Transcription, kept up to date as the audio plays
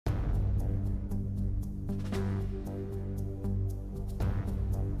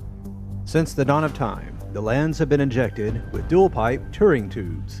Since the dawn of time, the lands have been injected with dual-pipe Turing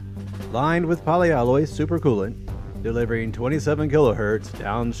tubes, lined with polyalloy supercoolant, delivering 27 kilohertz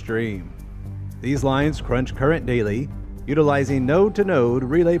downstream. These lines crunch current daily, utilizing node-to-node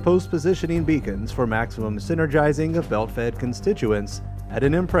relay post-positioning beacons for maximum synergizing of belt-fed constituents at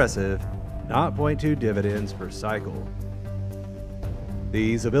an impressive 0.2 dividends per cycle.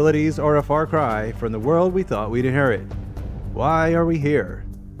 These abilities are a far cry from the world we thought we'd inherit. Why are we here?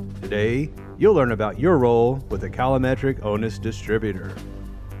 Today, you'll learn about your role with the Calimetric Onus Distributor.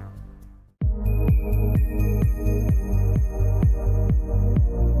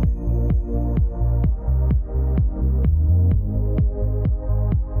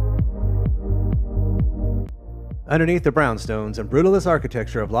 Underneath the brownstones and brutalist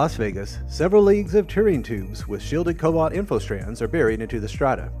architecture of Las Vegas, several leagues of Turing tubes with shielded cobalt infostrands are buried into the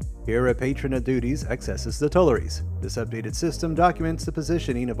strata. Here, a patron of duties accesses the tulleries. This updated system documents the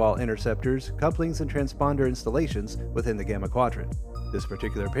positioning of all interceptors, couplings, and transponder installations within the Gamma Quadrant. This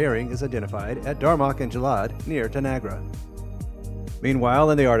particular pairing is identified at Darmok and Jalad near Tanagra. Meanwhile,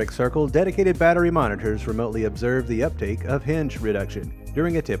 in the Arctic Circle, dedicated battery monitors remotely observe the uptake of hinge reduction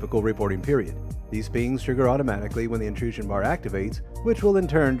during a typical reporting period. These pings trigger automatically when the intrusion bar activates, which will in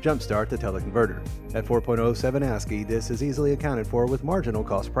turn jumpstart the teleconverter. At 4.07 ASCII, this is easily accounted for with marginal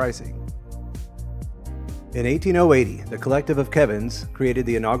cost pricing. In 18080, the collective of Kevins created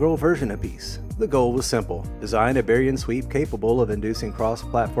the inaugural version of Peace. The goal was simple: design a Baryon sweep capable of inducing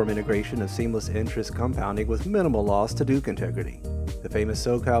cross-platform integration of seamless interest compounding with minimal loss to Duke integrity. The famous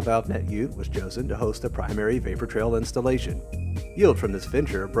SoCal ValveNet Ute was chosen to host the primary Vapor Trail installation. Yield from this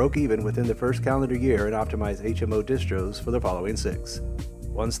venture broke even within the first calendar year and optimized HMO distros for the following 6.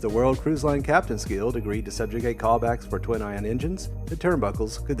 Once the World Cruise Line Captains Guild agreed to subjugate callbacks for twin-ion engines, the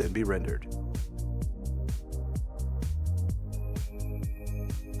turnbuckles could then be rendered.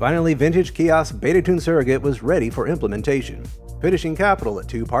 Finally, vintage kiosk beta-tuned surrogate was ready for implementation. Finishing capital at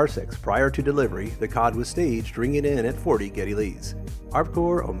 2 parsecs prior to delivery, the COD was staged, ringing in at 40 Getty Lees.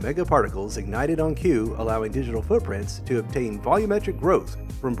 ARPcore Omega particles ignited on cue, allowing digital footprints to obtain volumetric growth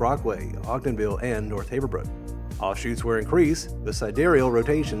from Brockway, Ogdenville, and North Haverbrook. Offshoots were increased, with sidereal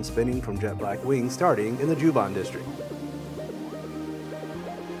rotation spinning from jet black wings starting in the Juban district.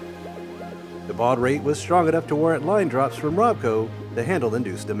 The baud rate was strong enough to warrant line drops from Robco to handle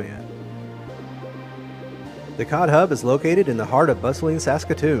induced demand. The COD hub is located in the heart of bustling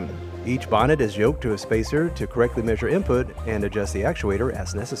Saskatoon. Each bonnet is yoked to a spacer to correctly measure input and adjust the actuator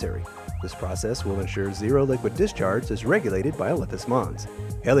as necessary. This process will ensure zero liquid discharge is regulated by Olympus Mons.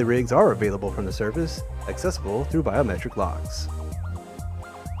 Heli rigs are available from the surface, accessible through biometric locks.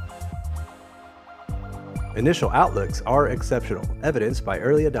 Initial outlooks are exceptional, evidenced by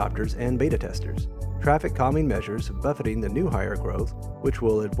early adopters and beta testers. Traffic calming measures buffeting the new higher growth, which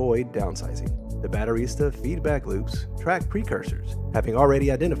will avoid downsizing. The Batterista feedback loops track precursors, having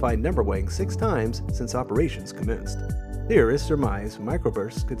already identified number weighing 6 times since operations commenced. Theorists surmise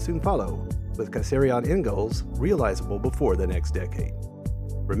microbursts could soon follow, with Casserion end goals realizable before the next decade.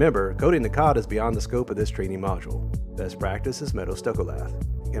 Remember, coding the COD is beyond the scope of this training module. Best practice is metal stucco-lath.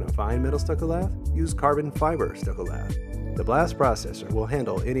 Cannot find metal stucco-lath? Use carbon fiber stucco-lath. The blast processor will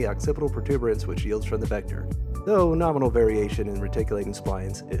handle any occipital protuberance which yields from the vector, though nominal variation in reticulating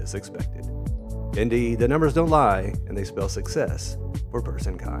splines is expected. Indeed, the numbers don't lie, and they spell success for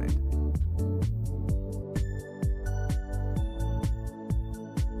person kind.